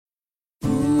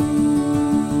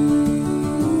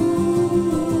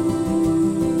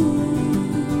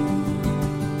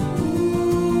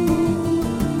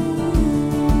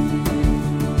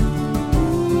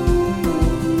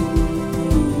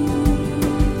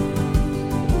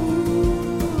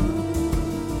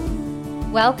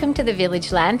Welcome to The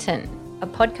Village Lantern, a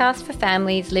podcast for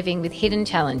families living with hidden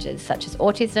challenges such as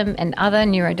autism and other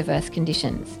neurodiverse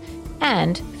conditions,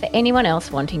 and for anyone else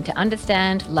wanting to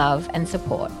understand, love and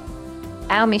support.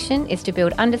 Our mission is to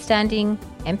build understanding,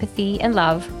 empathy and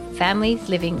love for families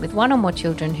living with one or more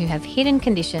children who have hidden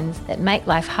conditions that make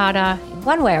life harder in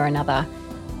one way or another.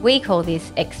 We call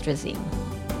this Extra Zing.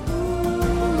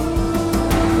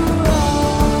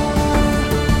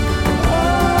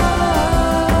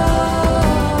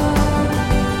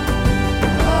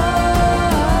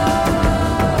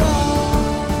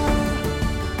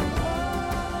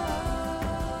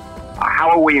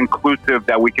 How are we inclusive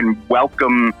that we can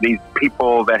welcome these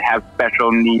people that have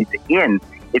special needs in?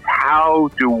 It's how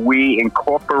do we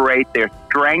incorporate their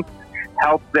strengths,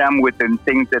 help them with the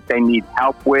things that they need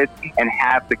help with, and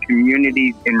have the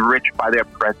communities enriched by their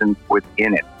presence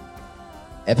within it.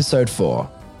 Episode 4,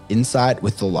 Insight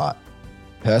with the Lot.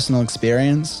 Personal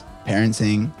experience,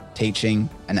 parenting, teaching,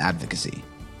 and advocacy.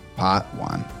 Part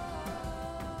 1.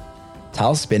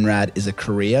 Tal Spinrad is a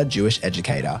career Jewish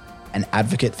educator and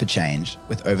advocate for change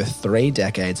with over 3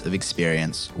 decades of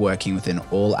experience working within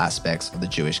all aspects of the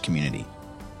Jewish community.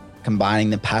 Combining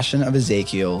the passion of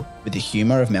Ezekiel with the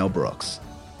humour of Mel Brooks,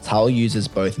 Tal uses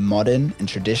both modern and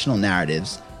traditional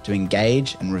narratives to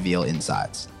engage and reveal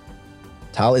insights.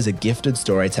 Tal is a gifted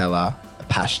storyteller, a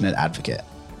passionate advocate.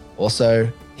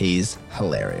 Also, he's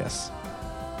hilarious.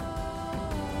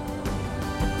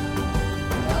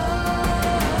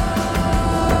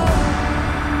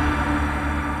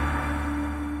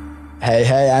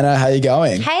 Hey, Anna, how you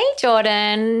going? Hey,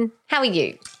 Jordan. How are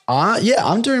you? Yeah,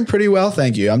 I'm doing pretty well,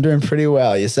 thank you. I'm doing pretty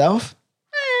well. Yourself?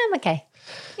 I'm okay.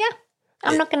 Yeah,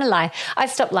 I'm not going to lie. I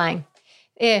stopped lying.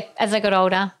 Yeah, as I got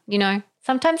older,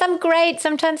 sometimes I'm great,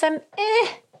 sometimes I'm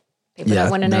People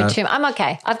don't want to know too much. I'm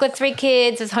okay. I've got 3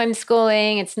 kids. It's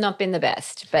homeschooling. It's not been the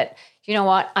best, but you know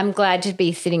what? I'm glad to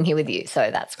be sitting here with you,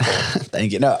 so that's cool.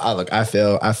 Thank you. No, look, I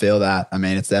feel that. I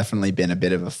mean, it's definitely been a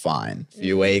bit of a fine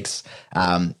few weeks.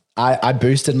 I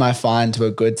boosted my fine to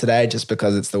a good today just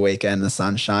because it's the weekend, the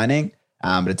sun's shining.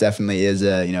 But it definitely is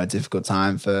a difficult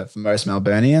time for most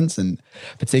Melburnians, and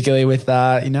particularly with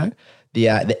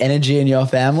the energy in your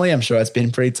family. I'm sure it's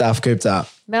been pretty tough cooped up.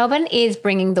 Melbourne is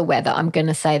bringing the weather. I'm going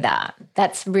to say that.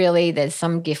 That's really, there's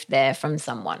some gift there from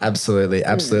someone. Absolutely.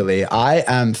 I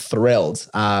am thrilled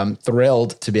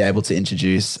to be able to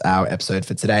introduce our episode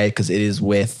for today because it is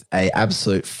with an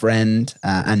absolute friend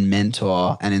and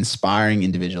mentor and inspiring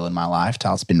individual in my life,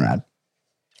 Tal Spinrad.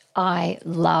 I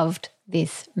loved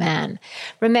this man.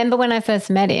 Remember when I first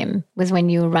met him was when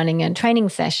you were running a training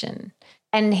session.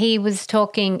 And he was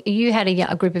talking, you had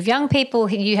a group of young people,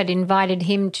 you had invited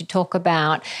him to talk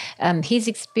about his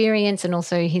experience and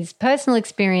also his personal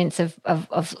experience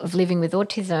of living with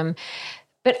autism.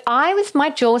 But my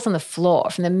jaw was on the floor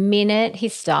from the minute he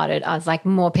started. I was like,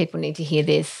 more people need to hear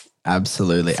this.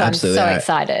 Absolutely. I'm so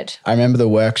excited. I remember the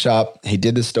workshop. He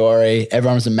did the story.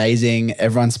 Everyone was amazing.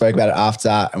 Everyone spoke about it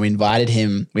after, and we invited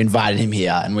him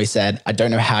here, and we said, I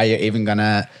don't know how you're even going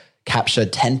to capture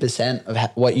 10% of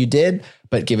what you did,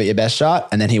 but give it your best shot.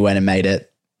 And then he went and made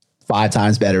it 5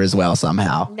 times better as well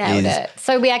somehow. Nailed it.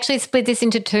 So we actually split this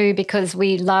into 2 because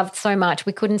we loved so much.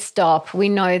 We couldn't stop. We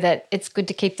know that it's good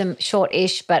to keep them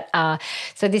short-ish, but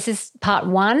so this is part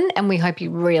 1, and we hope you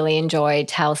really enjoy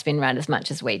Tal Spinrad as much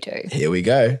as we do. Here we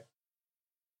go.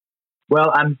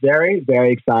 Well, I'm very,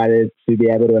 very excited to be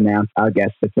able to announce our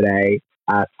guest for today,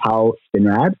 Tal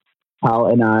Spinrad. Tal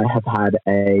and I have had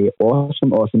an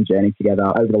awesome journey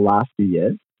together over the last few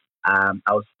years. I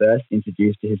was first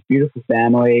introduced to his beautiful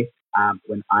family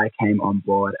when I came on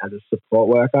board as a support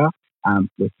worker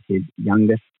with his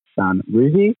youngest son,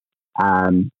 Ruby.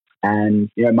 And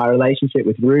my relationship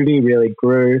with Ruby really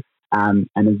grew. And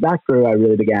as that grew, I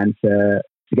really began to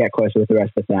get closer with the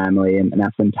rest of the family. And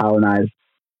that's when Tal and I's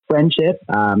friendship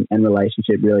and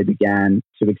relationship really began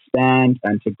to expand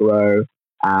and to grow.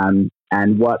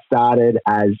 And what started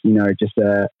as, just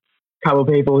a couple of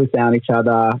people who found each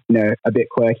other, a bit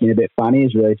quirky and a bit funny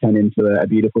has really turned into a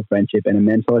beautiful friendship and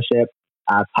a mentorship.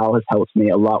 Tal has helped me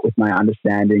a lot with my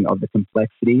understanding of the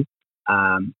complexity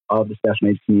of the special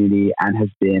needs community and has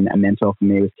been a mentor for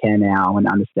me with Care Now and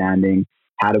understanding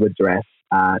how to address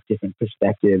different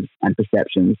perspectives and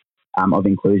perceptions of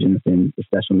inclusion within the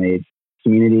special needs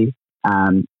community.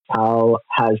 Tal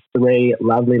has 3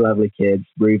 lovely kids,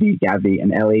 Ruby, Gabby,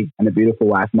 and Ellie, and a beautiful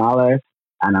wife, Marlo.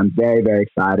 And I'm very, very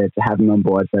excited to have him on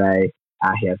board today.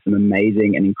 He has some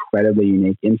amazing and incredibly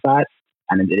unique insights,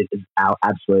 and it is our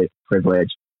absolute privilege.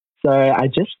 So I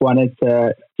just wanted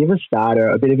to give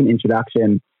a bit of an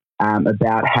introduction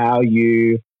about how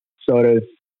you sort of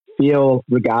feel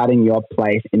regarding your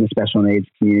place in the special needs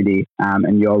community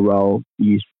and your role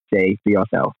you see for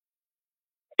yourself?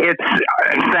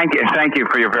 Thank you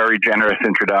for your very generous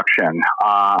introduction.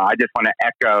 I just want to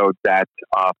echo that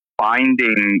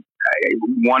finding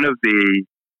one of the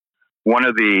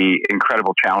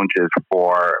incredible challenges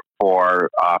for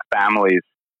families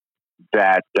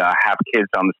that have kids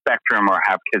on the spectrum or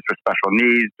have kids with special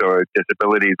needs or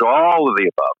disabilities, all of the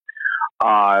above.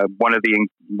 One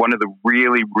of the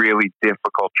really, really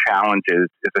difficult challenges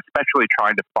is especially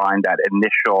trying to find that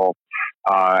initial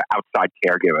outside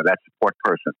caregiver, that support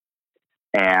person.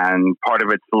 And part of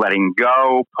it's letting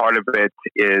go. Part of it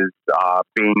is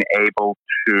being able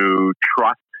to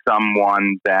trust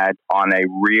someone that on a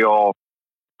real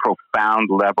profound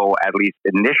level, at least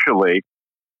initially,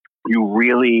 you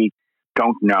really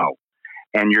don't know.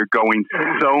 And you're going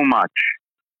so much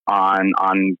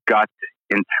on gut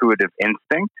intuitive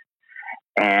instinct.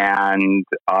 And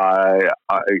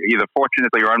either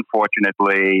fortunately or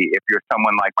unfortunately, if you're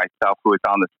someone like myself who is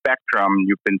on the spectrum,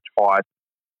 you've been taught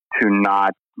to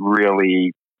not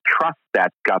really trust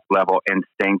that gut level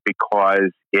instinct because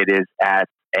it is at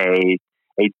a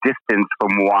distance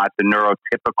from what the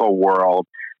neurotypical world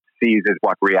sees as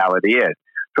what reality is.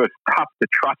 So it's tough to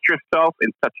trust yourself in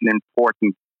such an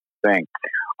important thing.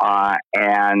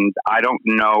 And I don't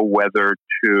know whether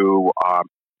to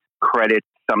credit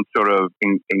some sort of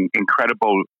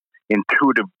incredible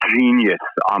intuitive genius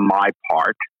on my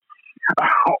part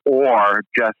or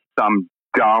just some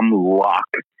dumb luck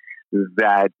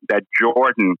that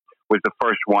Jordan was the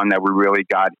first one that we really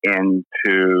got in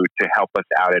to help us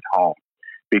out at home,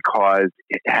 because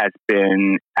it has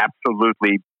been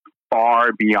absolutely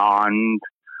far beyond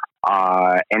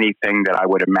anything that I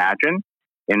would imagine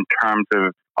in terms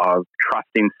of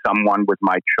trusting someone with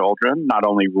my children, not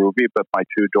only Ruby, but my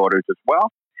two daughters as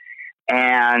well.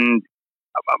 And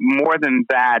more than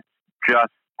that,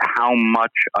 just how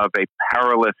much of a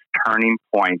perilous turning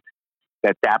point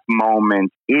that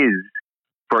moment is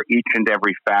for each and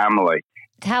every family.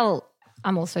 Tal,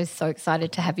 I'm also so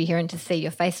excited to have you here and to see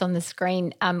your face on the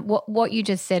screen. What you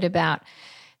just said about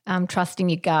trusting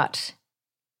your gut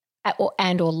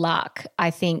or luck,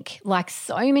 I think, like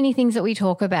so many things that we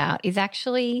talk about, is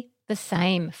actually the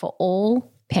same for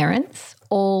all parents,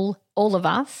 all of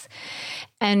us.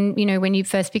 And, you know, when you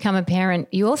first become a parent,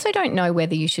 you also don't know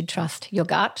whether you should trust your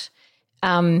gut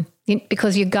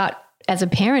because your gut as a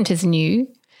parent is new.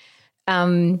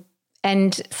 And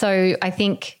so I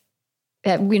think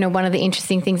that, you know, one of the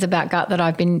interesting things about gut that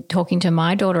I've been talking to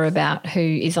my daughter about, who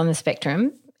is on the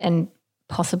spectrum, and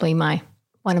possibly one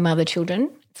of my other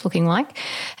children, it's looking like,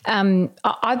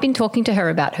 I've been talking to her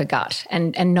about her gut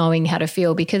and knowing how to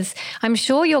feel, because I'm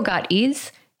sure your gut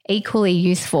is equally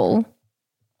useful,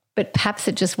 but perhaps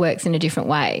it just works in a different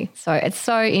way. So it's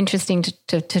so interesting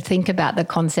to think about the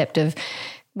concept of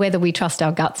whether we trust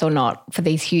our guts or not for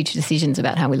these huge decisions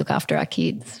about how we look after our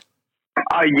kids.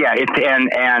 Yeah,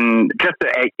 and just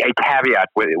a caveat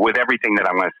with everything that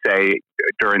I'm going to say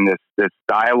during this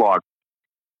dialogue,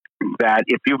 that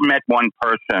if you've met one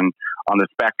person on the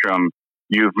spectrum,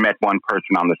 you've met one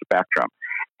person on the spectrum.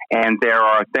 And there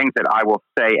are things that I will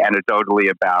say anecdotally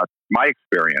about my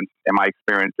experience and my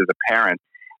experience as a parent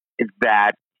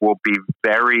that will be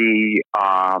very,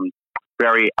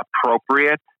 very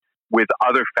appropriate with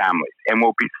other families and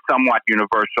will be somewhat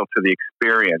universal to the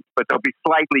experience, but they'll be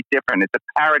slightly different. It's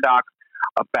a paradox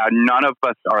about none of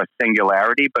us are a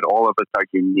singularity, but all of us are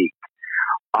unique.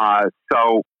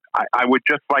 So I would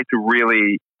just like to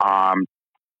really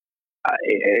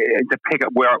to pick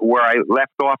up where I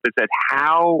left off, is that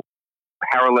how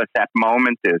perilous that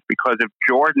moment is, because if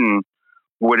Jordan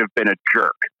would have been a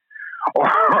jerk,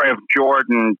 or if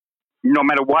Jordan, no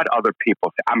matter what other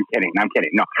people say, I'm kidding.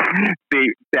 No,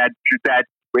 that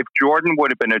if Jordan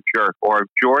would have been a jerk, or if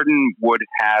Jordan would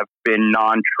have been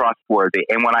non-trustworthy,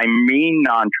 and when I mean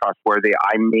non-trustworthy,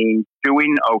 I mean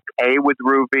doing okay with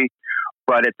Ruby,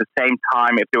 but at the same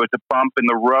time, if there was a bump in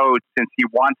the road, since he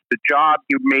wants the job,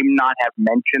 he may not have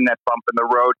mentioned that bump in the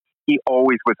road. He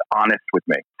always was honest with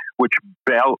me, which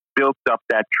built up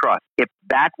that trust. If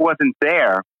that wasn't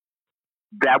there,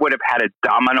 that would have had a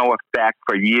domino effect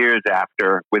for years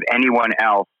after with anyone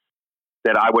else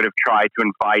that I would have tried to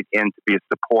invite in to be a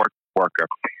support worker.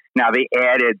 Now, the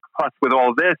added plus with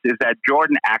all this is that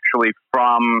Jordan actually,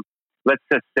 from, let's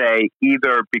just say,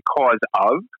 either because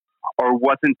of or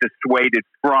wasn't dissuaded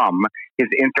from his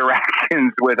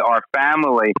interactions with our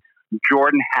family,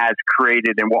 Jordan has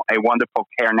created a wonderful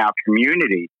Care Now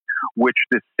community, which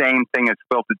the same thing has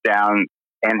filtered down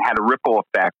and had a ripple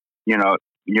effect,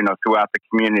 throughout the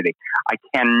community. I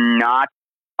cannot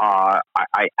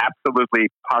I absolutely,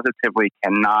 positively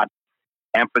cannot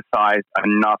emphasize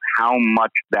enough how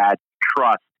much that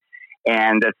trust,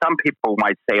 and some people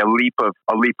might say a leap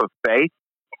of faith,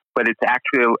 but it's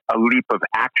actually a leap of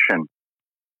action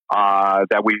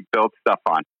that we build stuff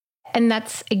on. And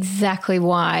that's exactly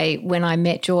why when I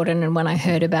met Jordan and when I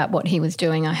heard about what he was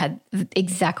doing, I had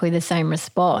exactly the same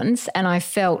response. And I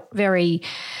felt very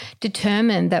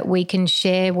determined that we can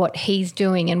share what he's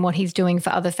doing and what he's doing for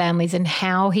other families and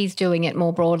how he's doing it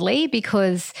more broadly,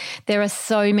 because there are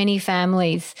so many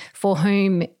families for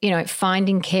whom,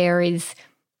 finding care is,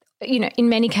 in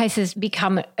many cases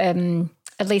become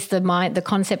at least the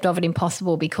concept of it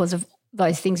impossible because of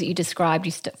those things that you described.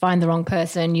 You find the wrong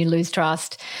person, you lose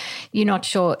trust, you're not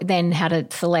sure then how to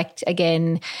select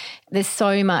again. There's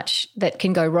so much that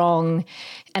can go wrong.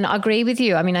 And I agree with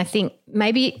you. I mean, I think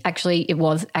maybe actually it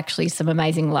was actually some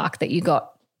amazing luck that you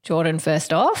got Jordan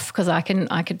first off, because I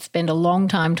could spend a long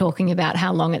time talking about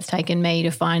how long it's taken me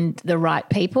to find the right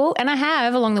people. And I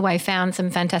have along the way found some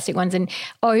fantastic ones. And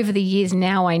over the years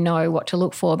now I know what to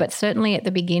look for. But certainly at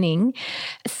the beginning,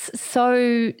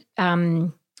 so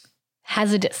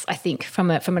hazardous, I think,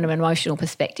 from an emotional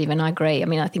perspective. And I agree. I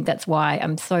mean, I think that's why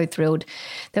I'm so thrilled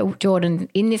that Jordan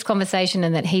in this conversation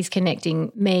and that he's connecting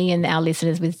me and our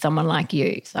listeners with someone like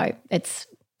you. So it's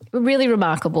really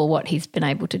remarkable what he's been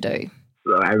able to do.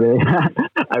 So I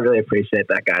really appreciate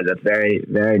that, guys. That's very,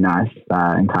 very nice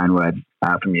and kind words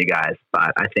from you guys.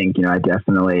 But I think, I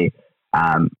definitely,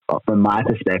 from my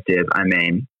perspective, I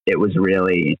mean, it was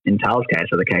really, in Tal's case,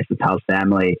 or the case of Tal's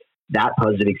family, that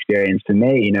positive experience for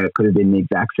me, it could have been the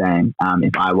exact same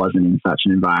if I wasn't in such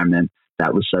an environment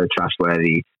that was so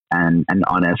trustworthy and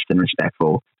honest and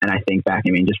respectful. And I think back,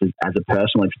 just as a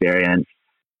personal experience,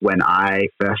 when I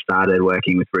first started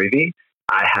working with Ruby,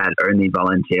 I had only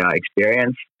volunteer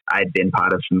experience. I'd been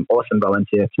part of some awesome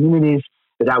volunteer communities,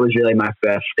 but that was really my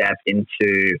first step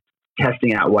into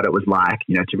testing out what it was like,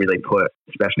 to really put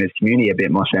special needs community a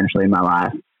bit more centrally in my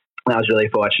life. And I was really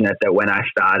fortunate that when I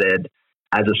started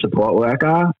as a support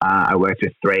worker, I worked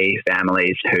with 3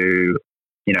 families who,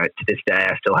 to this day,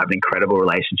 I still have an incredible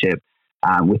relationship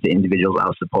with the individuals I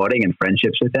was supporting and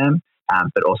friendships with them,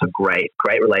 but also great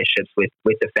relationships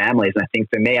with the families. And I think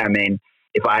for me,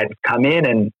 if I had come in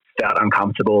and felt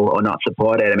uncomfortable or not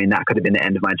supported, that could have been the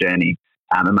end of my journey,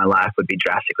 and my life would be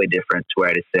drastically different to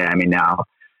where it is today. Now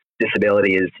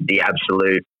disability is the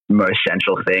absolute most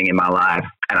central thing in my life,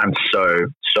 and I'm so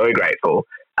grateful.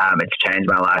 It's changed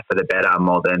my life for the better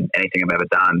more than anything I've ever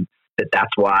done. But that's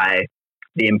why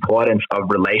the importance of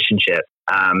relationship,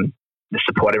 the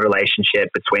supportive relationship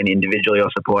between the individual you're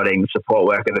supporting, the support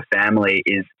work of the family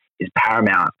is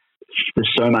paramount.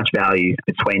 There's so much value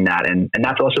between that. And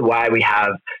that's also why we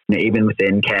have, even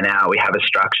within Care Now, we have a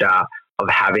structure of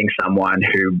having someone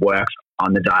who works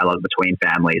on the dialogue between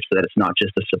families, so that it's not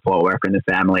just a support worker in the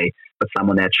family, but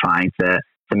someone they're trying to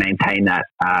maintain that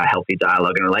healthy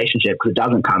dialogue and relationship, because it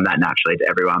doesn't come that naturally to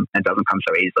everyone and doesn't come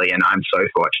so easily. And I'm so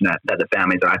fortunate that the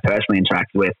families that I personally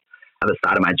interacted with at the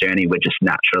start of my journey were just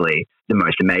naturally the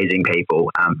most amazing people.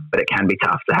 But it can be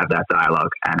tough to have that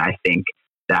dialogue. And I think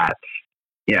that,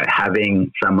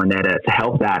 having someone there to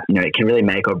help that, it can really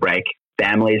make or break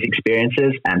families'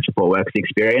 experiences and support workers'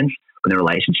 experience when the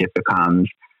relationship becomes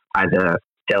either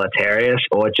deleterious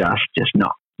or just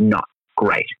not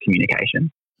great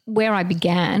communication. Where I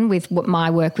began with what my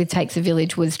work with Takes a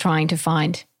Village was trying to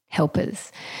find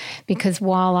helpers, because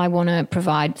while I want to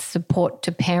provide support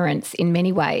to parents in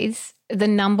many ways, the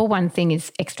number one thing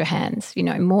is extra hands,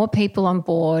 more people on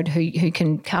board who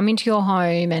can come into your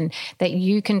home and that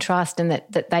you can trust, and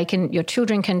that your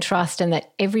children can trust, and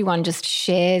that everyone just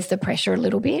shares the pressure a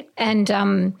little bit. And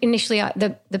initially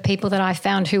the people that I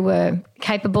found who were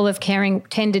capable of caring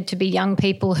tended to be young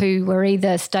people who were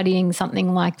either studying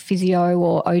something like physio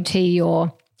or OT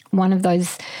or one of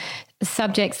those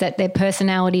subjects that their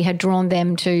personality had drawn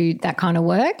them to that kind of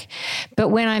work. But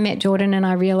when I met Jordan and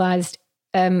I realised,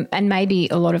 and maybe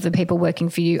a lot of the people working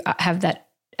for you have that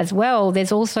as well,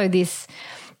 there's also this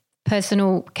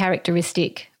personal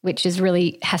characteristic which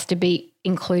has to be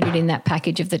included in that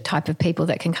package of the type of people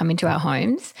that can come into our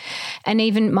homes. And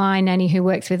even my nanny who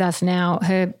works with us now,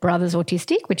 her brother's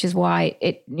autistic, which is why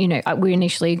we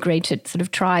initially agreed to sort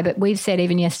of try, but we've said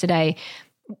even yesterday,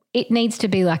 it needs to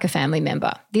be like a family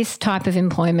member. This type of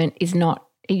employment is not,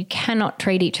 you cannot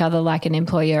treat each other like an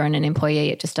employer and an employee.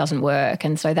 It just doesn't work.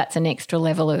 And so that's an extra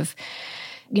level of,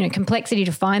 complexity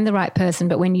to find the right person.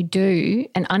 But when you do,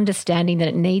 and understanding that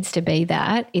it needs to be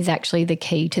that is actually the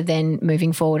key to then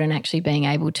moving forward and actually being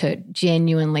able to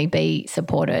genuinely be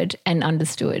supported and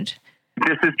understood.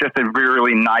 this is just a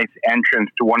really nice entrance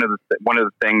to one of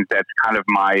the things that's kind of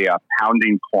my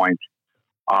pounding point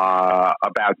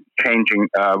about changing.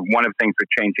 One of the things with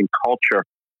changing culture,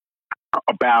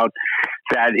 about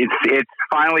that it's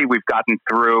finally we've gotten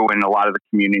through in a lot of the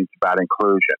communities about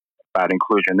inclusion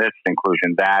this,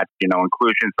 inclusion that.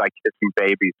 Inclusion's like kissing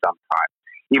babies sometimes,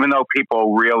 even though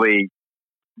people really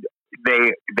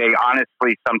they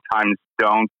honestly sometimes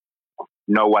don't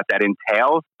know what that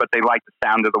entails, but they like the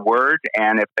sound of the word,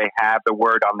 and if they have the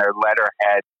word on their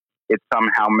letterhead, it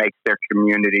somehow makes their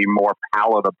community more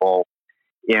palatable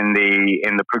in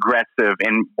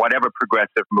whatever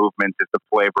progressive movement is the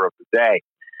flavor of the day.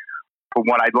 But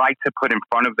what I'd like to put in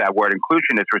front of that word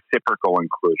inclusion is reciprocal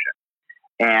inclusion.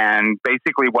 And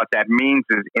basically what that means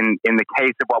is in the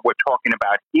case of what we're talking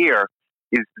about here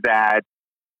is that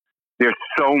there's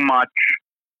so much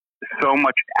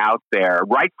out there,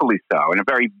 rightfully so, in a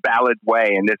very valid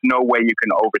way, and there's no way you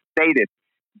can overstate it,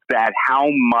 that how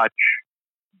much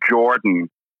Jordan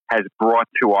has brought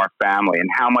to our family and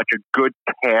how much a good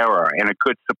carer and a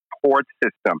good support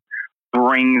system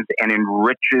brings and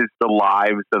enriches the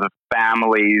lives of the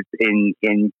families in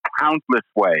countless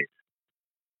ways.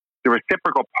 The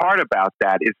reciprocal part about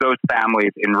that is those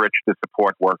families enrich the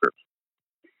support workers.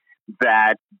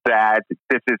 That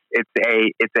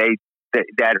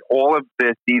all of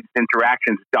these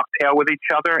interactions dovetail with each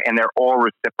other, and they're all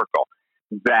reciprocal.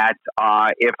 That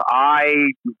if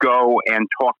I go and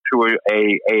talk to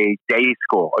a day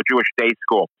school, a Jewish day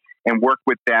school, and work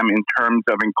with them in terms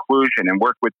of inclusion and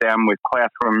work with them with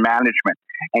classroom management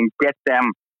and get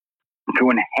them to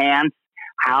enhance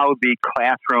how the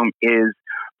classroom is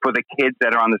for the kids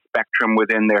that are on the spectrum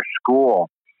within their school,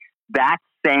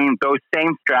 those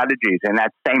same strategies and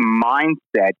that same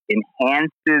mindset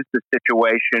enhances the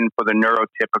situation for the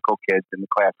neurotypical kids in the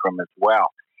classroom as well.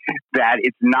 That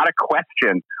it's not a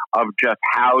question of just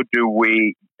how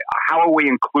are we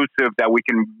inclusive, that we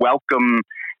can welcome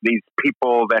these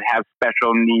people that have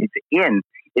special needs in.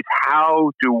 It's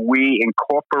how do we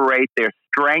incorporate their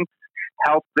strengths,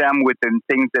 help them with the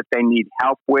things that they need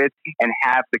help with, and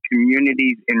have the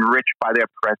communities enriched by their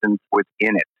presence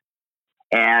within it.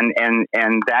 And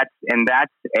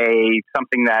that's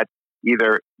something that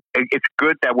either it's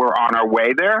good that we're on our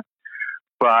way there,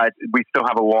 but we still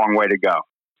have a long way to go.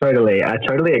 Totally. I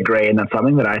totally agree. And that's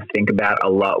something that I think about a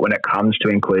lot when it comes to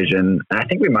inclusion. And I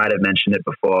think we might have mentioned it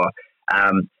before.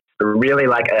 Really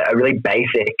like a really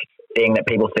basic thing that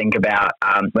people think about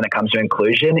when it comes to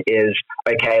inclusion is,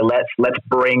 okay, let's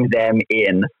bring them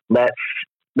in.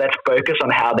 Let's focus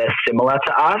on how they're similar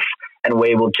to us, and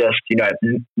we will just,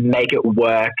 make it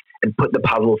work and put the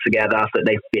puzzle together so that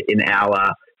they fit in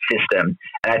our system.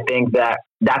 And I think that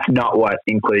that's not what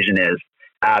inclusion is.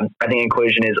 I think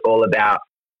inclusion is all about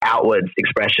outwards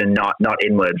expression, not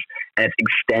inwards. And it's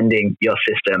extending your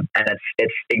system. And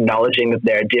it's acknowledging that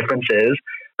there are differences,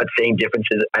 but seeing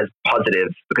differences as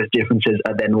positives, because differences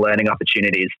are then learning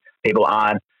opportunities. People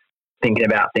aren't thinking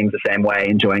about things the same way,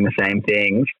 enjoying the same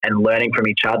things, and learning from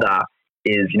each other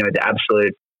is, the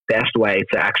absolute best way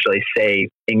to actually see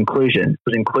inclusion.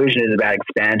 Because inclusion is about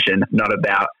expansion, not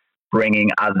about bringing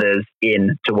others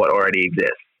in to what already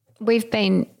exists. We've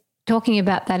been talking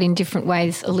about that in different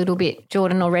ways a little bit,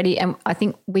 Jordan, already, and I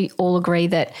think we all agree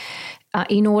that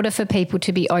in order for people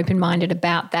to be open-minded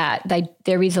about that,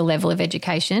 there is a level of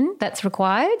education that's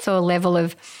required, so a level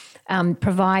of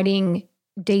providing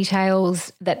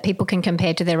details that people can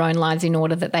compare to their own lives in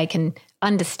order that they can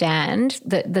understand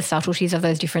the subtleties of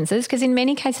those differences, because in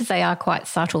many cases they are quite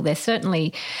subtle. They're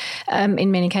certainly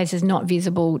in many cases not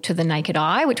visible to the naked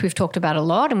eye, which we've talked about a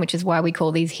lot, and which is why we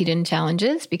call these hidden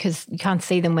challenges, because you can't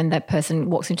see them when that person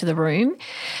walks into the room.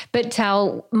 But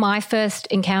Tal, my first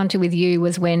encounter with you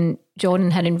was when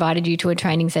Jordan had invited you to a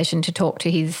training session to talk to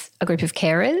a group of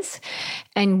carers,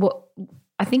 and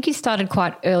I think you started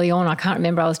quite early on. I can't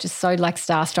remember. I was just so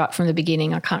starstruck from the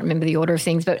beginning. I can't remember the order of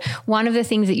things. But one of the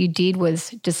things that you did was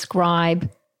describe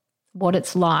what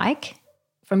it's like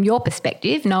from your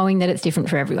perspective, knowing that it's different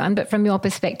for everyone, but from your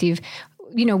perspective,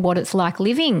 what it's like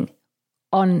living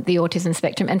on the autism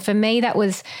spectrum. And for me, that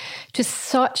was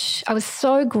just I was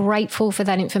so grateful for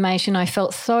that information. I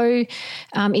felt so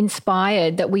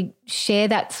inspired that we share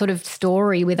that sort of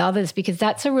story with others, because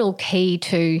that's a real key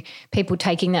to people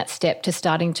taking that step to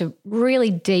starting to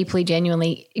really deeply,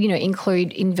 genuinely,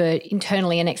 include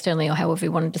internally and externally, or however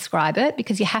you want to describe it,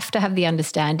 because you have to have the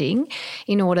understanding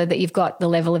in order that you've got the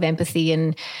level of empathy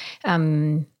and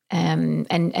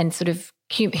sort of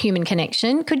human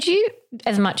connection. Could you,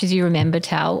 as much as you remember,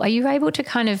 Tal, are you able to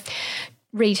kind of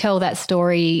retell that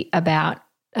story about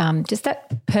just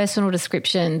that personal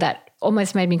description that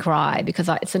almost made me cry because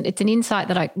it's an insight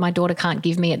that my daughter can't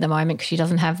give me at the moment because she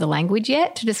doesn't have the language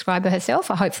yet to describe herself.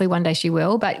 Hopefully one day she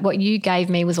will. But what you gave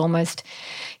me was almost,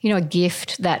 a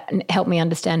gift that helped me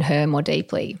understand her more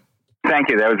deeply. Thank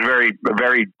you. That was a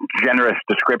very generous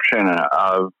description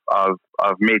of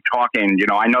me talking.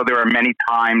 I know there are many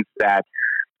times that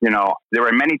I'm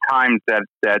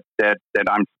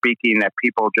speaking that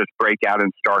people just break out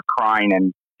and start crying,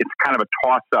 and it's kind of a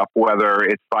toss-up whether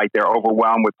it's like they're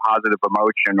overwhelmed with positive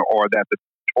emotion or that the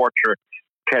torture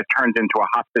turns into a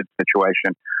hostage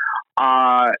situation.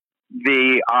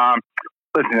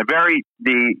 Listen, the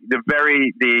very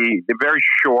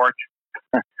short,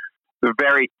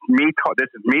 this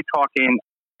is me talking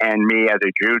and me as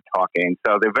a Jew talking.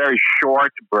 So the very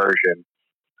short version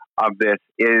of this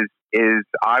is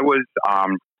I was,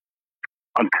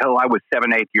 until I was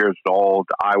 7, 8 years old,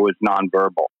 I was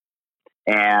nonverbal.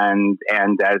 And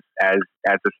as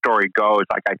the story goes,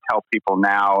 like I tell people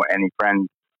now, any friends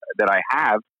that I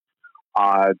have,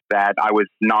 that I was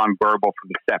nonverbal for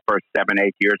the first 7,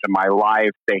 8 years of my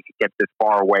life. They get this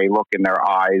far away look in their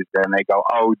eyes and they go,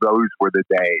 oh, those were the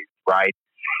days, right?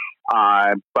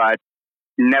 But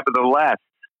nevertheless,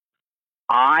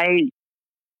 I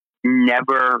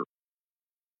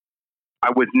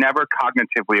was never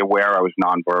cognitively aware I was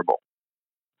nonverbal.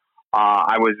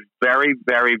 I was very,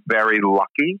 very, very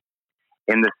lucky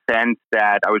in the sense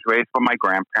that I was raised by my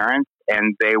grandparents,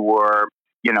 and they were,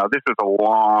 this was a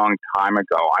long time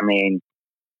ago. I mean,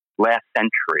 last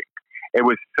century. It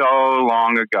was so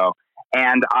long ago.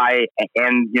 And so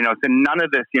none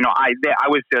of this, I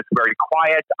was just very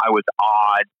quiet. I was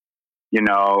odd.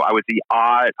 I was the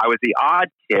odd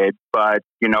kid, but,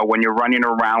 when you're running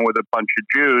around with a bunch of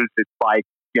Jews, it's like,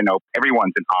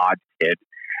 everyone's an odd kid.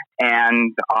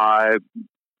 And,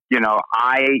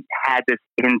 I had this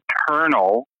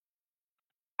internal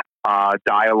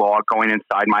dialogue going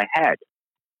inside my head.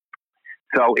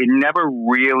 So it never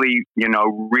really,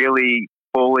 really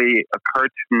fully occurred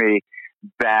to me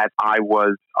that I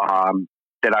was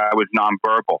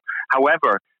nonverbal.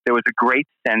 However, there was a great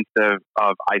sense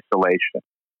of isolation.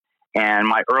 And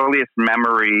my earliest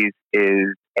memories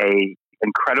is a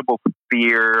incredible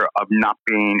fear of not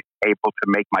being able to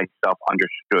make myself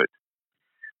understood.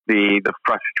 The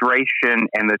frustration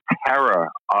and the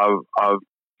terror of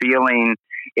feeling,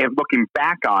 looking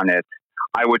back on it,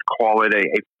 I would call it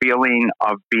a feeling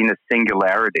of being a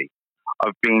singularity,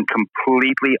 of being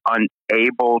completely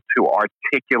unable to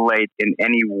articulate in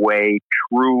any way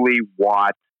truly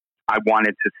what I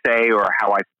wanted to say or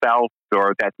how I felt,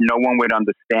 or that no one would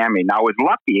understand me. Now, I was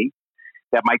lucky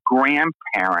that my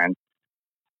grandparents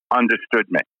understood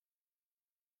me.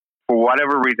 For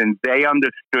whatever reason, they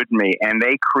understood me, and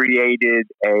they created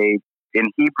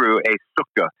in Hebrew, a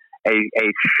sukkah,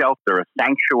 a shelter, a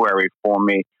sanctuary for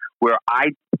me, where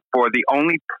for the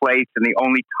only place and the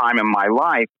only time in my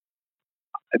life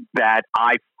that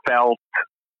I felt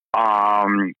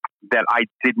that I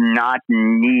did not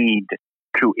need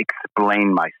to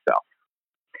explain myself,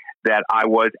 that I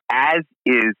was as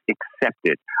is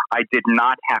accepted. I did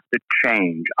not have to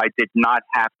change. I did not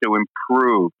have to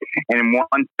improve. And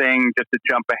one thing, just to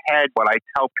jump ahead, what I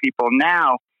tell people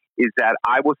now is that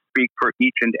I will speak for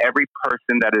each and every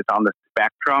person that is on the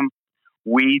spectrum.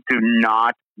 We do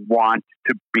not want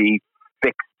to be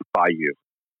fixed by you.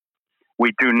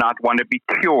 We do not want to be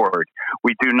cured.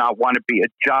 We do not want to be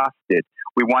adjusted.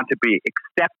 We want to be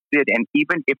accepted. And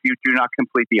even if you do not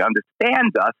completely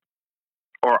understand us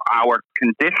or our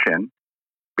condition,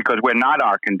 because we're not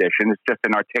our condition, it's just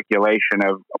an articulation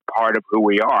of a part of who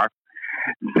we are,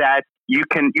 that you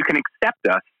can accept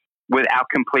us without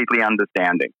completely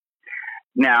understanding.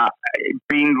 Now,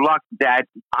 being lucky that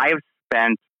I have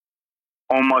spent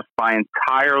almost my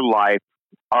entire life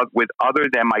with other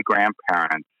than my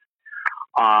grandparents,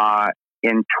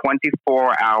 in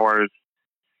 24 hours,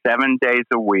 7 days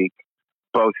a week,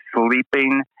 both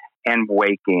sleeping and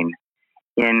waking,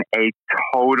 in a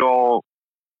total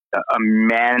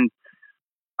immense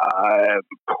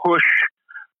push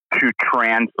to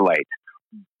translate,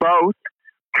 both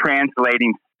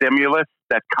translating stimulus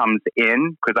that comes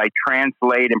in, because I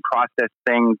translate and process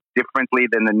things differently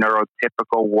than the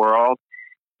neurotypical world,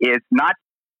 is not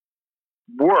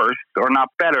worse or not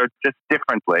better, just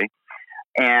differently.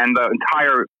 And the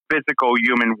entire physical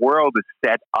human world is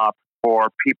set up for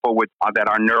people that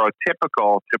are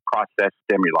neurotypical to process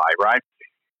stimuli, right?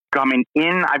 Coming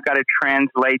in, I've got to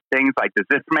translate things like, does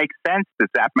this make sense? Does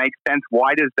that make sense?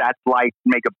 Why does that light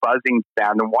make a buzzing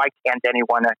sound? And why can't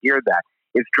anyone hear that?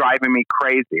 It's driving me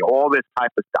crazy. All this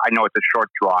type of stuff. I know it's a short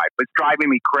drive, but it's driving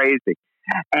me crazy.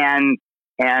 And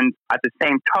at the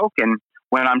same token,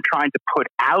 when I'm trying to put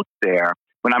out there,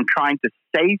 when I'm trying to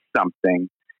say something,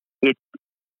 it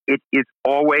is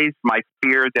always my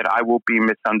fear that I will be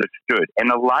misunderstood.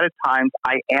 And a lot of times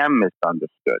I am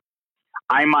misunderstood.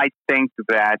 I might think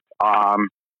that I've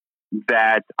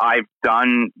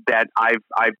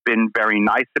been very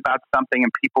nice about something,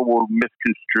 and people will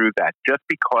misconstrue that just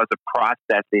because the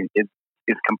processing is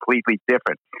completely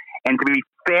different. And to be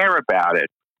fair about it,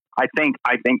 I think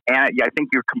Anna, I think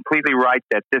you're completely right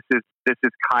that this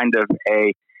is kind of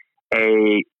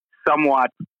a somewhat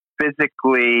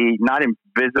physically not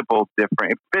invisible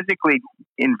difference, physically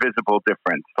invisible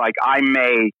difference. Like I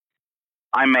may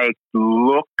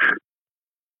look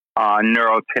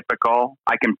neurotypical.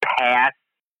 I can pass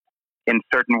in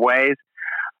certain ways,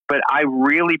 but I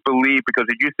really believe, because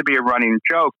it used to be a running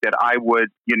joke, that I would,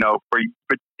 for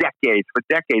decades,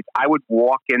 I would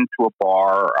walk into a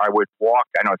bar. I know it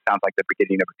sounds like the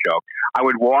beginning of a joke. I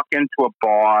would walk into a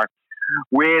bar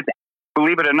with,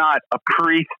 believe it or not, a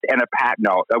priest and a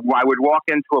no. I would walk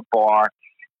into a bar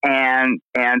or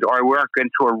I work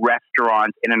into a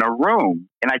restaurant and in a room,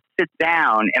 and I'd sit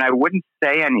down and I wouldn't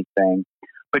say anything,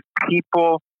 but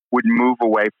people would move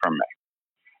away from me.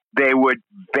 They would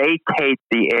vacate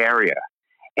the area.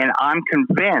 And I'm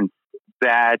convinced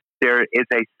that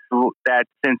that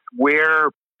since we're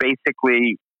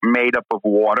basically made up of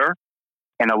water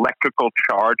and electrical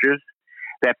charges,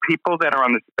 that people that are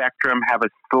on the spectrum have a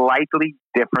slightly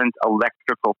different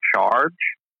electrical charge,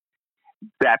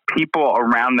 that people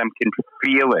around them can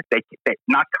feel it. They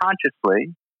not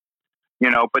consciously,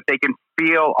 but they can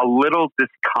feel a little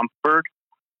discomfort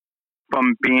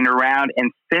from being around.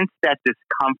 And since that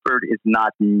discomfort is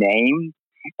not named,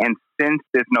 and since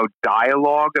there's no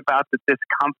dialogue about the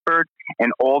discomfort,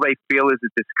 and all they feel is the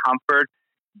discomfort,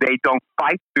 they don't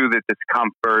fight through the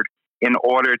discomfort in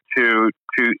order to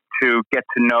get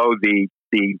to know the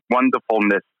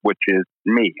wonderfulness, which is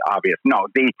me, obvious. No,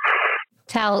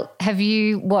 Tal, have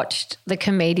you watched the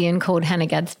comedian called Hannah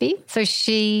Gadsby? So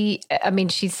she's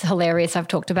hilarious. I've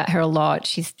talked about her a lot.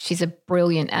 She's a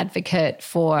brilliant advocate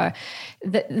for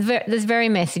this very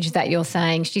message that you're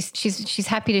saying. She's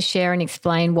happy to share and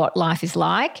explain what life is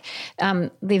like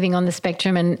living on the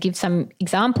spectrum, and give some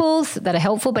examples that are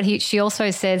helpful. But she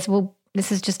also says, well,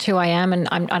 this is just who I am, and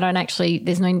I don't actually,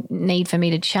 there's no need for me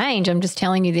to change. I'm just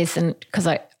telling you this, and because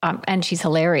and she's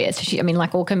hilarious.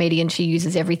 Like all comedians, she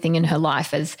uses everything in her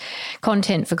life as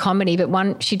content for comedy.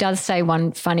 But she does say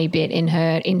one funny bit in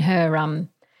her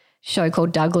show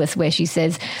called Douglas, where she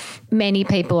says many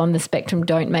people on the spectrum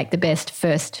don't make the best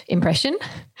first impression,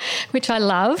 which I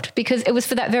loved, because it was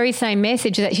for that very same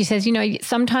message that she says,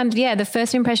 sometimes, the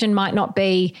first impression might not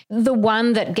be the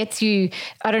one that gets you,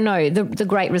 the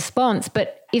great response.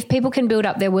 But if people can build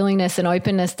up their willingness and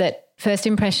openness, that first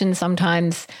impressions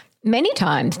many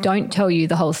times don't tell you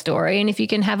the whole story. And if you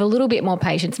can have a little bit more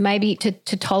patience, maybe to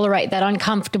tolerate that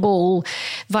uncomfortable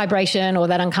vibration or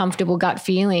that uncomfortable gut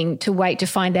feeling, to wait to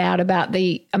find out about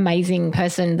the amazing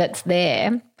person that's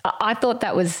there. I thought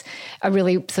that was a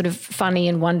really sort of funny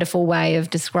and wonderful way of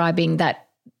describing that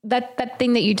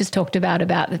thing that you just talked about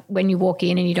when you walk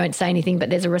in and you don't say anything, but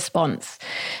there's a response.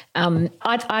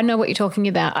 I know what you're talking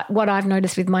about. What I've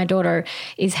noticed with my daughter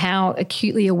is how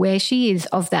acutely aware she is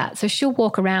of that. So she'll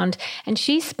walk around and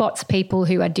she spots people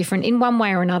who are different in one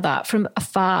way or another from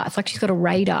afar. It's like she's got a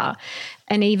radar.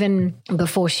 And even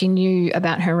before she knew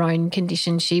about her own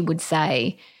condition, she would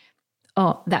say,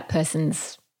 oh, that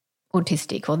person's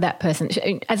autistic, or that person,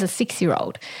 as a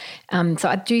 6-year-old. So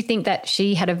I do think that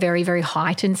she had a very, very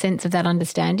heightened sense of that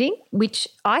understanding, which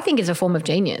I think is a form of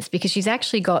genius, because she's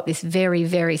actually got this very,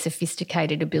 very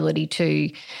sophisticated ability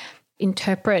to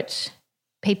interpret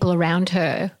people around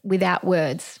her without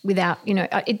words,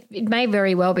 it may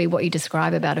very well be what you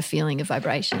describe about a feeling of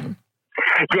vibration.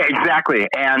 Yeah, exactly.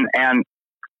 And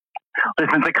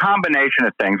listen, it's a combination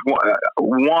of things.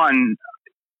 One,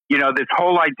 this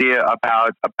whole idea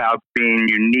about being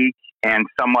unique and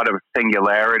somewhat of a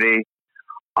singularity,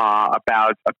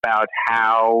 about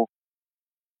how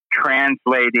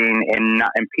translating and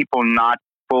people not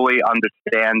fully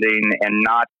understanding and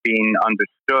not being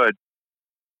understood,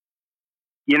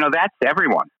 that's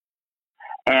everyone.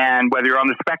 And whether you're on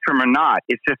the spectrum or not,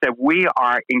 it's just that we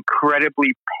are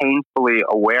incredibly painfully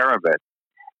aware of it.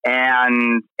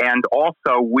 And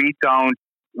also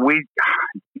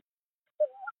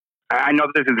I know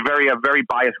this is a very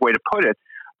biased way to put it,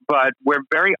 but we're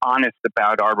very honest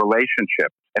about our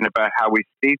relationships and about how we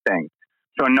see things.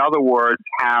 So in other words,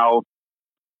 how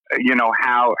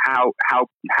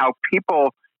people,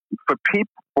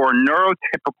 for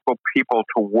neurotypical people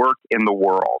to work in the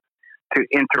world, to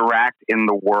interact in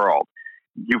the world,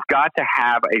 you've got to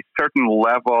have a certain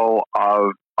level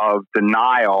of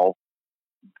denial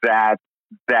that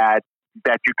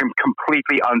you can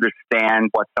completely understand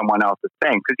what someone else is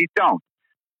saying, because you don't.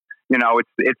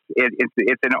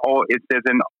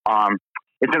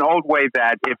 It's an old way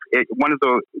that if one of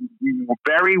the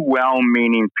very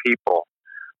well-meaning people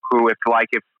who, if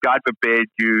God forbid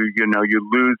you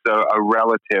lose a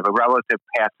relative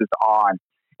passes on,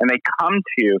 and they come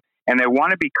to you and they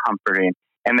want to be comforting,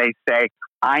 and they say,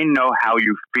 I know how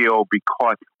you feel,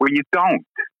 because, well, you don't.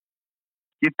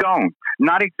 You don't.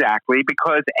 Not exactly,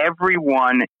 because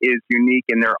everyone is unique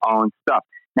in their own stuff.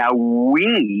 Now,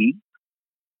 we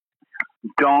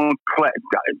don't play,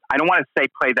 I don't want to say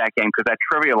play that game because that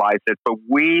trivializes it, but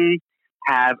we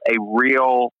have a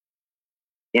real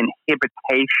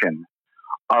inhibition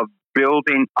of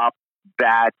building up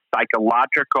that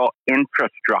psychological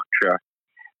infrastructure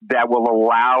that will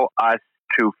allow us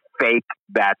to fake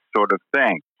that sort of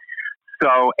thing.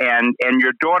 So, and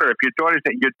your daughter,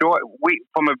 we,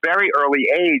 from a very early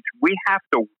age, we have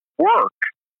to work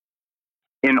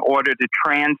in order to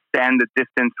transcend the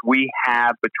distance we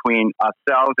have between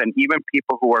ourselves and even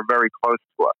people who are very close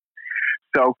to us.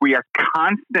 So we are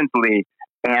constantly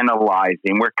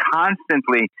analyzing. We're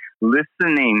constantly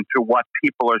listening to what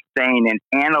people are saying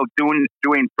and doing,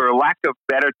 for lack of a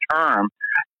better term,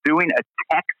 doing a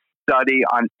text study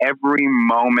on every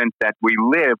moment that we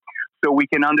live so we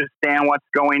can understand what's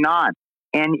going on.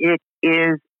 And it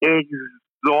is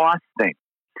exhausting,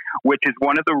 which is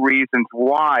one of the reasons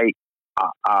why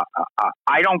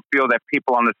I don't feel that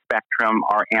people on the spectrum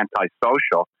are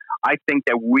antisocial. I think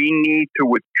that we need to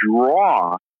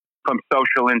withdraw from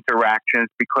social interactions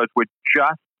because we're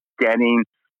just getting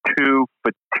too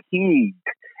fatigued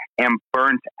and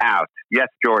burnt out. Yes,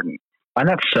 Jordan. I find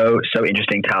that so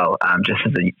interesting, Tal. Just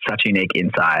as such unique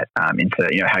insight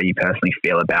into how you personally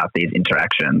feel about these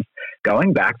interactions.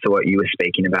 Going back to what you were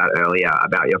speaking about earlier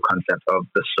about your concept of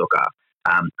the sukha,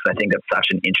 because I think that's such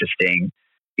an interesting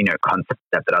concept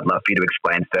that I'd love for you to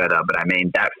explain further. But I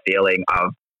mean that feeling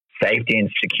of safety and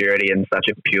security in such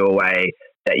a pure way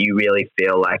that you really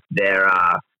feel like there's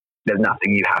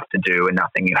nothing you have to do and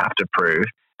nothing you have to prove.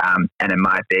 And it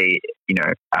might be,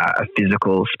 a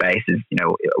physical space is,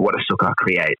 what a sukha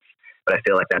creates. But I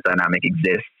feel like that dynamic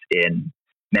exists in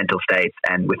mental states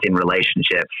and within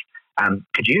relationships.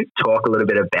 Could you talk a little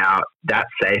bit about that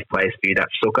safe place for you, that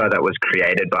sukha that was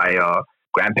created by your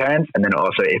grandparents? And then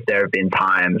also if there have been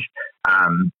times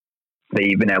that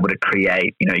you've been able to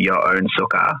create, your own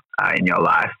sukha in your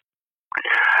life?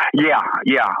 Yeah.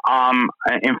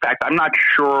 In fact, I'm not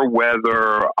sure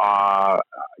whether,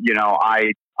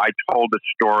 I told the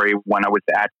story when I was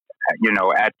at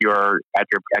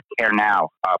Care Now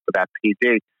for that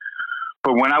PD.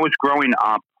 But when I was growing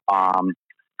up,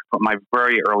 my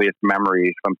very earliest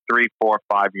memories from 3, 4,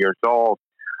 5 years old,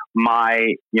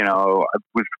 I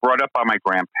was brought up by my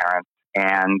grandparents,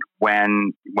 and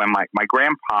when my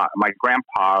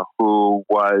grandpa, who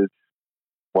was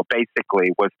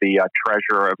basically was the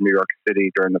treasurer of New York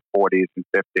City during the 40s and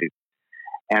 50s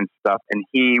and stuff. And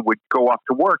he would go off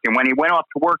to work. And when he went off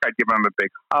to work, I'd give him a big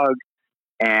hug.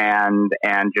 And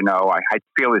I'd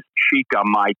feel his cheek on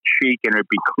my cheek, and it'd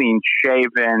be clean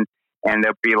shaven. And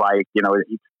there'd be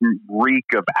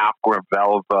reek of Aqua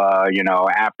Velva,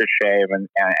 aftershave and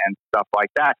stuff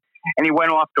like that. And he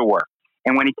went off to work.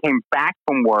 And when he came back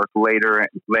from work later in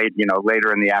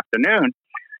the afternoon,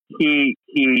 he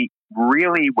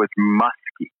really was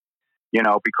musky,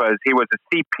 because he was a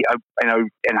CPA,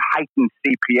 and heightened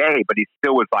CPA, but he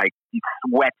still was he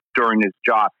sweat during his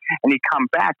job. And he'd come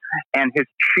back, and his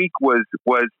cheek was he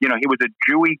was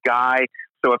a Jewy guy,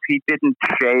 so if he didn't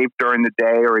shave during the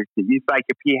day, or he's like,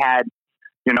 if he had,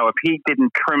 if he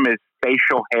didn't trim his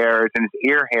facial hairs and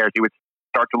his ear hairs, he would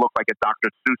start to look like a Dr.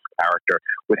 Seuss character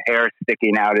with hair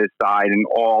sticking out his side and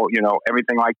all,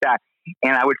 everything like that.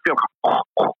 And I would feel,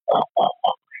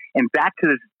 and that to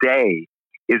this day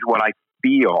is what I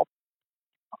feel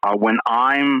when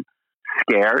I'm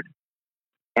scared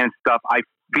and stuff. I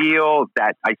feel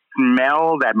that, I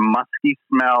smell that musky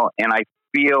smell, and I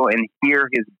feel and hear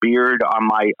his beard on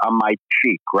my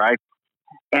cheek, right?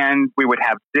 And we would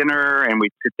have dinner, and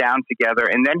we'd sit down together,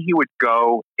 and then he would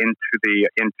go into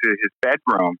his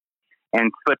bedroom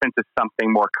and slip into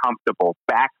something more comfortable.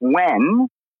 Back when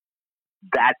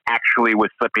that actually was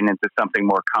slipping into something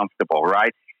more comfortable,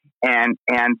 right? And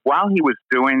while he was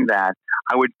doing that,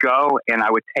 I would go and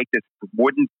I would take this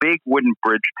big wooden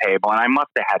bridge table, and I must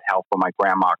have had help from my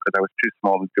grandma because I was too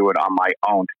small to do it on my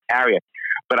own to carry it.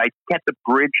 But I'd get the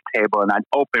bridge table, and I'd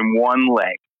open one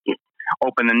leg,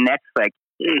 open the next leg,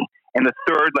 and the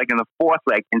third leg and the fourth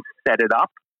leg, and set it up.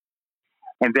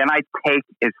 And then I take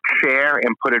his chair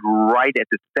and put it right at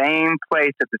the same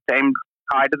place, at the same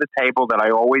side of the table that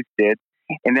I always did.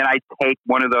 And then I take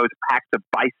one of those packs of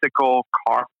bicycle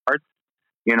cards,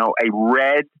 a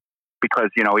red, because,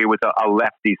 he was a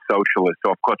lefty socialist.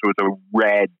 So, of course, it was a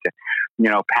red,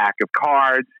 pack of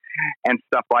cards and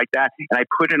stuff like that. And I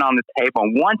put it on the table.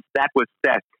 And once that was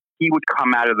set, he would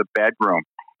come out of the bedroom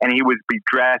and he would be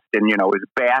dressed in, his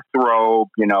bathrobe,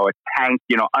 a tank,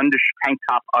 tank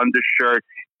top undershirt,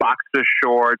 boxer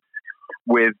shorts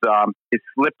with his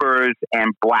slippers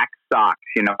and black socks,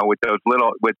 with those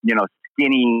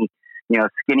skinny,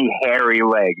 skinny hairy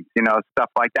legs, stuff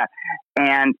like that.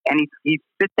 And he'd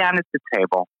sit down at the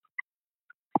table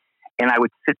and I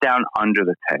would sit down under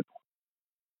the table.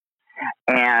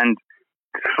 And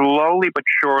slowly but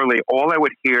surely, all I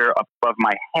would hear above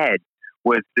my head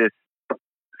was this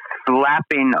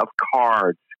slapping of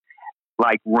cards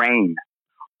like rain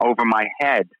over my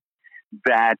head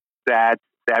that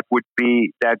was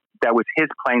his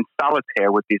playing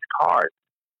solitaire with these cards.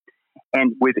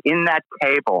 And within that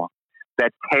table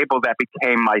that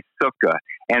became my sukkah.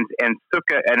 And a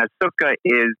sukkah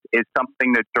is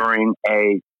something that during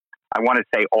I want to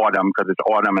say autumn because it's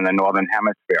autumn in the Northern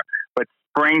Hemisphere, but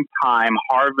springtime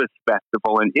harvest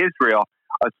festival in Israel,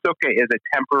 a sukkah is a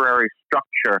temporary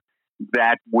structure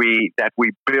that we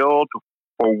build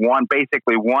for one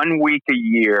week a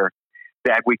year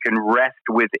that we can rest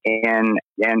within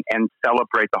and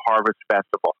celebrate the harvest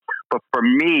festival. But for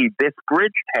me, this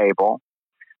bridge table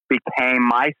became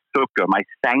my sukkah, my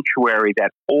sanctuary, that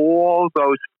all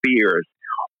those fears,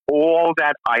 all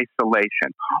that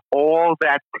isolation, all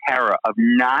that terror of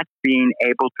not being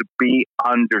able to be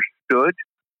understood,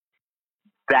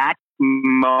 that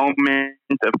moment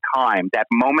of time, that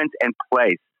moment and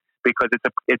place, because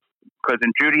because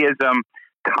in Judaism,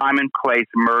 time and place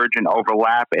merge and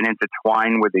overlap and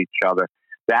intertwine with each other.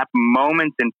 That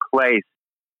moment and place,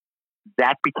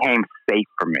 that became safe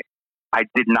for me. I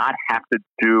did not have to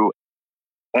do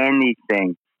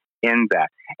anything in that.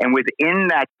 And within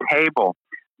that table,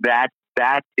 that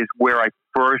is where I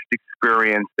first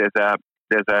experienced there's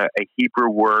a Hebrew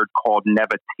word called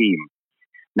nevatim.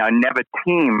 Now,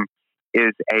 nevatim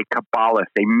is a Kabbalist,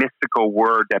 a mystical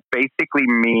word that basically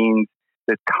means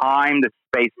the time, the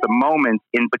space, the moment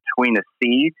in between a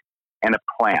seed and a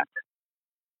plant.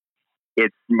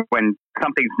 It's when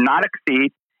something's not a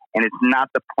seed and it's not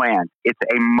the plant. It's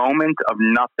a moment of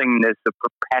nothingness, of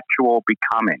perpetual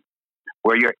becoming,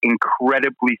 where you're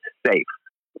incredibly safe.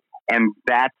 And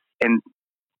that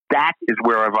is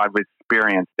where I've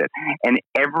experienced it. And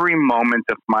every moment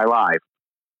of my life,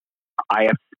 I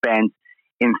have spent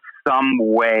in some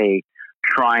way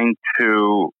trying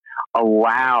to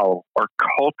allow or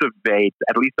cultivate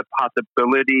at least the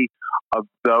possibility of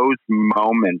those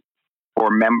moments for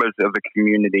members of the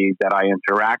community that I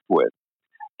interact with.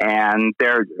 And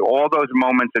all those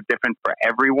moments are different for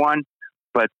everyone,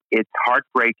 but it's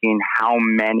heartbreaking how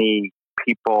many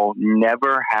people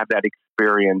never have that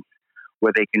experience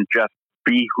where they can just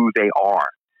be who they are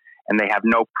and they have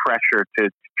no pressure to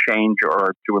change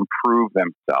or to improve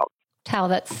themselves. Tal,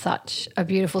 that's such a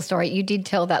beautiful story. You did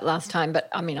tell that last time, but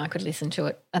I mean, I could listen to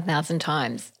it 1,000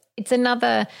 times. It's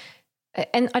another,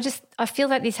 and I feel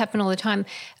like this happens all the time.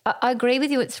 I agree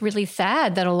with you. It's really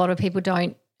sad that a lot of people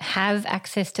don't have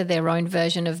access to their own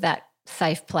version of that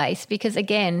safe place because,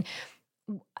 again,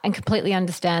 and completely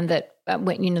understand that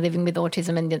when living with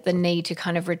autism and the need to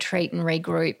kind of retreat and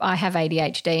regroup. I have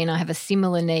ADHD and I have a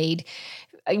similar need,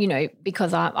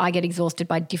 because I get exhausted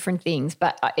by different things,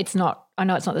 but I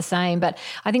know it's not the same, but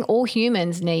I think all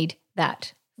humans need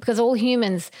that because all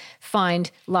humans find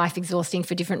life exhausting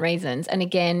for different reasons. And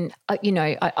again,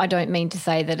 I don't mean to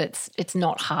say that it's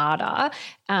not harder,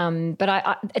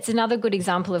 but it's another good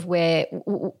example of where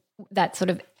that sort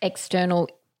of external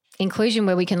inclusion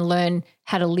where we can learn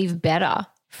how to live better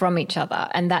from each other.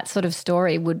 And that sort of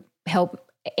story would help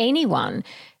anyone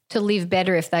to live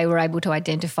better if they were able to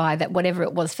identify that whatever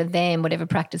it was for them, whatever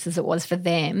practices it was for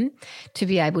them, to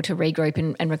be able to regroup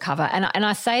and recover. And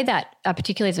I say that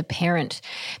particularly as a parent,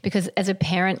 because as a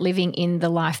parent living in the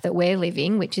life that we're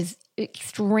living, which is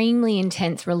extremely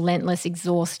intense, relentless,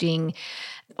 exhausting,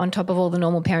 on top of all the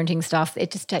normal parenting stuff, it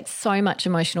just takes so much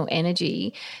emotional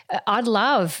energy. I'd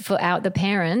love for the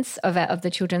parents of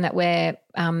the children that we're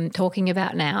talking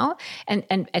about now,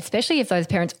 and especially if those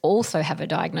parents also have a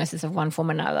diagnosis of one form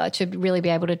or another, to really be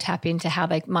able to tap into how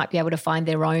they might be able to find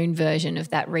their own version of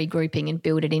that regrouping and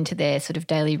build it into their sort of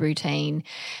daily routine,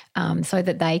 so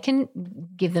that they can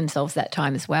give themselves that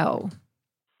time as well.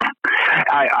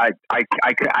 I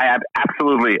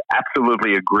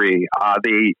absolutely agree.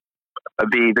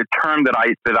 the term that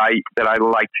I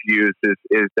like to use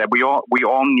is that we all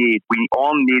need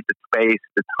the space,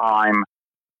 the time,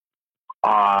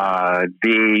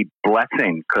 the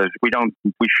blessing, because we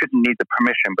shouldn't need the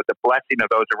permission, but the blessing of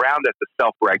those around us to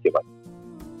self-regulate.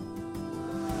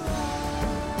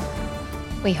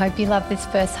 We hope you love this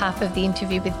first half of the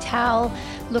interview with Tal.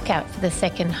 Look out for the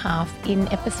second half in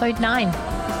episode 9.